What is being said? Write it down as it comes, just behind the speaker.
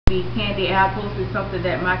The candy apples is something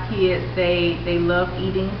that my kids, they love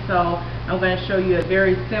eating, so I'm going to show you a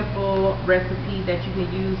very simple recipe that you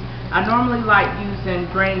can use. I normally like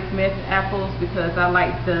using Granny Smith apples because I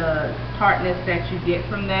like the tartness that you get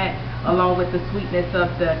from that, along with the sweetness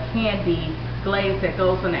of the candy glaze that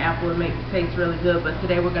goes on the apple. It makes it taste really good, but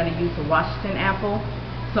today we're going to use a Washington apple.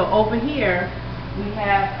 So over here we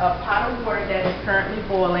have a pot of water that is currently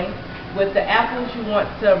boiling. With the apples, you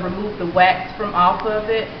want to remove the wax from off of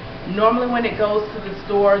it. Normally when it goes to the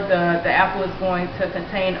store, the apple is going to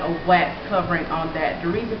contain a wax covering on that. The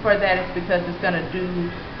reason for that is because it's going to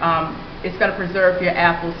preserve your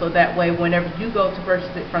apple, so that way whenever you go to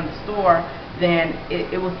purchase it from the store, then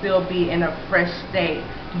it will still be in a fresh state.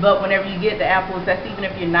 But whenever you get the apples, that's even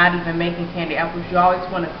if you're not even making candy apples, you always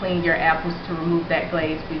want to clean your apples to remove that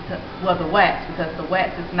glaze, because, well, the wax, because the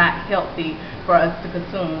wax is not healthy for us to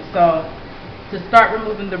consume. So to start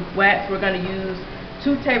removing the wax, we're going to use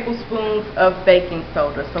 2 tablespoons of baking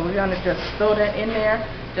soda. So we're going to just throw that in there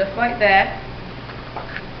just like that.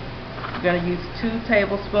 We're going to use 2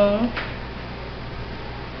 tablespoons.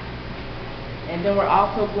 And then we're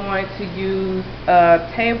also going to use a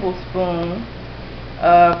tablespoon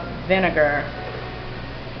of vinegar.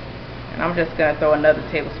 And I'm just going to throw another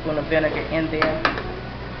tablespoon of vinegar in there.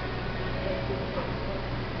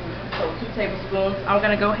 So 2 tablespoons. I'm going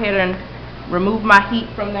to go ahead and remove my heat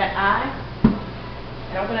from that eye.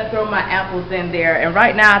 And I'm going to throw my apples in there. And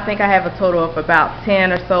right now I think I have a total of about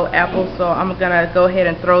 10 or so apples. So I'm going to go ahead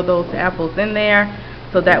and throw those apples in there,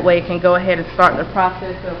 so that way it can go ahead and start the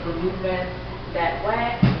process of removing that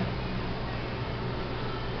wax.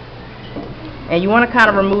 And you want to kind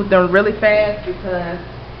of remove them really fast because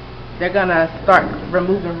they're going to start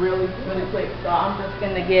removing really quick. So I'm just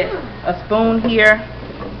going to get a spoon here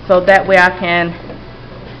so that way I can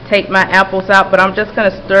take my apples out, but I'm just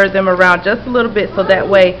going to stir them around just a little bit so that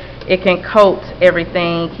way it can coat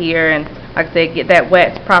everything here, and like I said, get that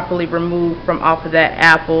wax properly removed from off of that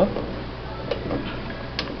apple.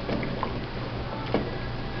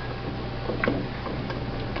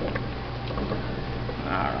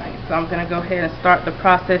 Alright, so I'm going to go ahead and start the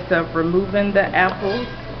process of removing the apples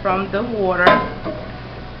from the water.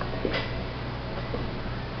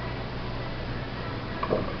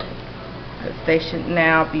 They should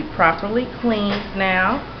now be properly cleaned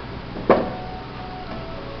now.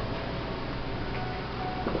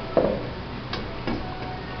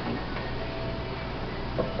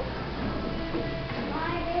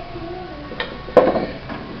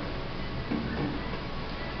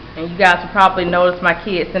 And you guys will probably notice my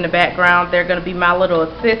kids in the background. They're going to be my little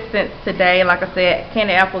assistants today. Like I said,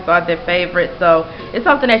 candy apples are their favorite, so it's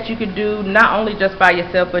something that you can do not only just by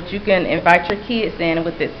yourself, but you can invite your kids in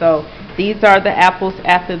with it. So these are the apples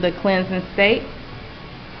after the cleansing state.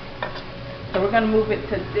 So we're going to move it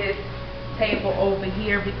to this table over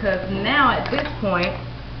here, because now at this point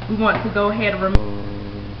we want to go ahead and remove.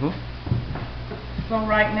 So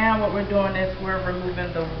right now what we're doing is we're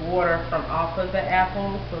removing the water from off of the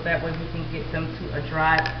apples, so that way we can get them to a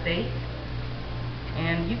dry state.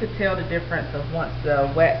 And you could tell the difference of once the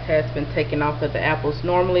wax has been taken off of the apples.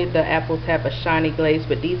 Normally the apples have a shiny glaze,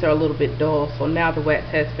 but these are a little bit dull, so now the wax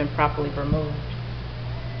has been properly removed.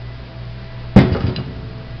 I'm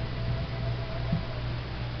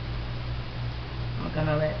going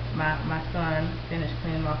to let my son finish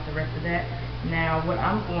cleaning off the rest of that. Now what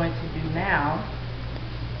I'm going to do now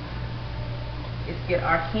is get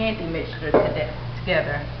our candy mixture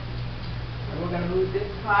together. So we're going to move this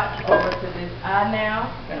pot over to this eye now.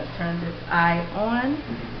 We're going to turn this eye on.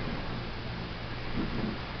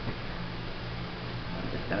 I'm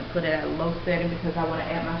just going to put it at a low setting because I want to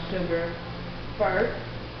add my sugar first.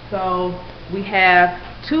 So we have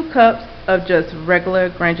 2 cups of just regular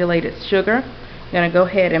granulated sugar. I'm going to go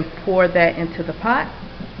ahead and pour that into the pot.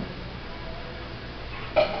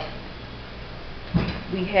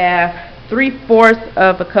 We have 3/4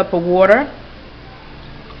 of a cup of water.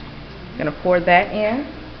 I'm going to pour that in.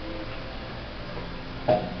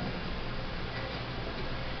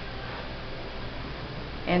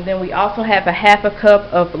 And then we also have a 1/2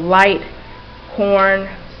 cup of light corn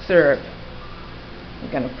syrup.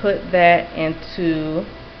 I'm going to put that into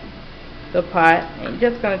the pot, and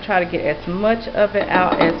you're just going to try to get as much of it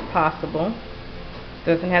out as possible.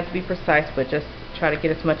 Doesn't have to be precise, but just try to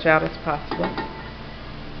get as much out as possible.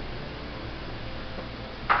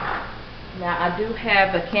 Now I do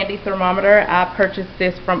have a candy thermometer. I purchased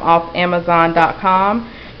this from off Amazon.com.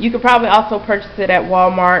 You could probably also purchase it at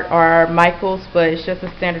Walmart or Michael's, but it's just a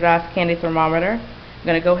standardized candy thermometer. I'm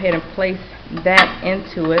going to go ahead and place that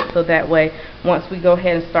into it, so that way once we go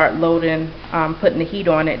ahead and start loading, putting the heat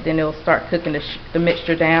on it, then it'll start cooking the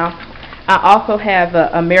mixture down. I also have a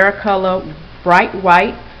Americolor Bright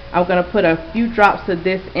White. I'm going to put a few drops of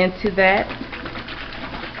this into that.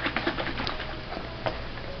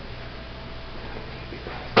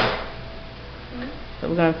 So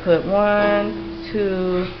we're going to put 1,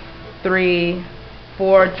 2, 3,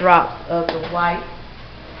 4 drops of the white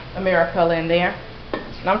Americolor in there.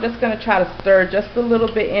 And I'm just going to try to stir just a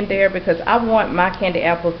little bit in there because I want my candy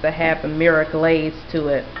apples to have a mirror glaze to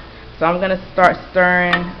it. So I'm going to start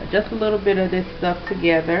stirring just a little bit of this stuff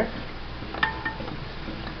together.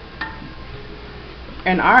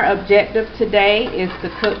 And our objective today is to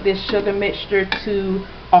cook this sugar mixture to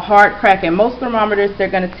a hard crack. And most thermometers, they're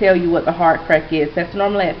going to tell you what the hard crack is. That's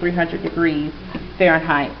normally at 300 degrees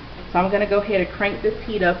Fahrenheit. So I'm going to go ahead and crank this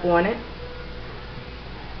heat up on it.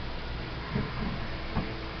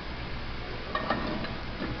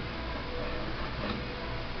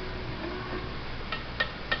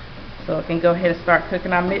 So I can go ahead and start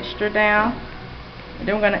cooking our mixture down. And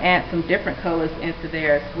then we're going to add some different colors into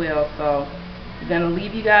there as well. So I'm going to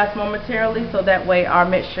leave you guys momentarily so that way our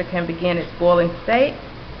mixture can begin its boiling state.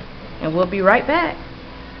 And we'll be right back.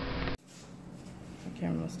 The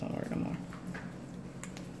cameras don't work no more.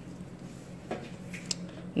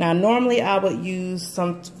 Now normally I would use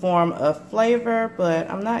some form of flavor, but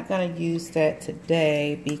I'm not going to use that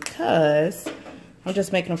today because I'm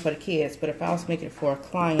just making them for the kids. But if I was making it for a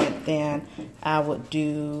client, then I would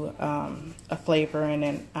do a flavor, and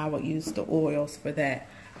then I would use the oils for that.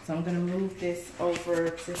 So I'm going to move this over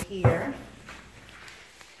to here.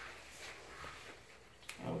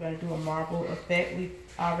 We're going to do a marble effect. We've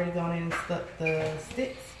already gone in and stuck the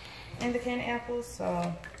sticks in the candy apples,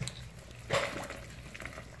 so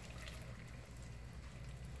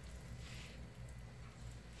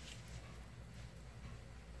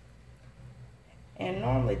and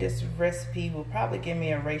normally this recipe will probably give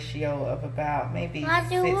me a ratio of about maybe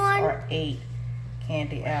 6 or 8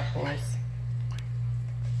 candy apples.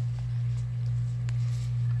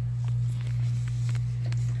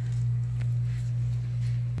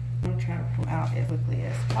 I'm trying to pull out as quickly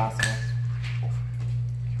as possible.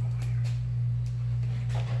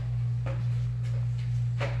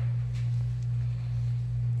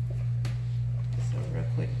 So real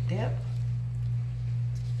quick dip.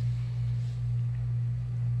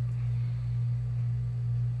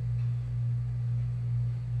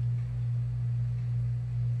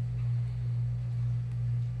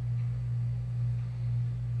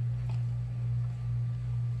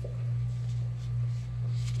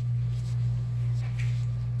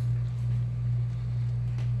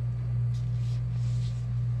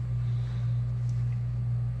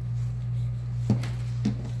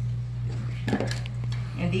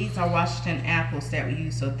 These are Washington apples that we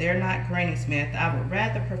use, so they're not Granny Smith. I would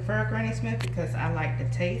rather prefer Granny Smith because I like the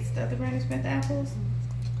taste of the Granny Smith apples,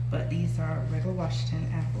 but these are regular Washington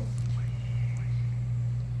apples.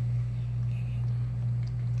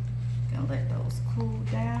 Gonna let those cool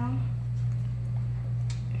down.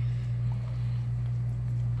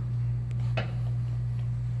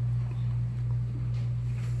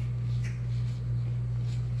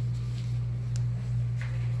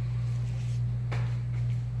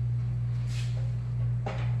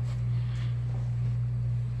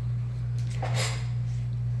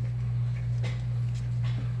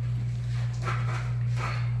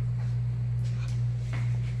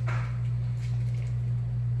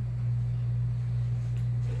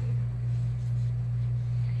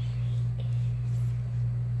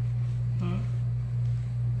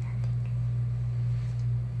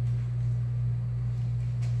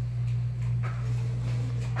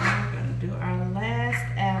 Do our last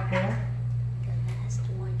apple. The last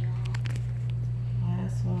one, y'all.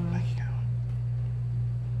 Last one. Mikey got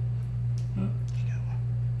one. He got one.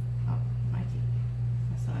 Oh, Mikey.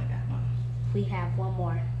 My son got one. We have one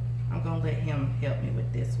more. I'm gonna let him help me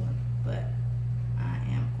with this one, but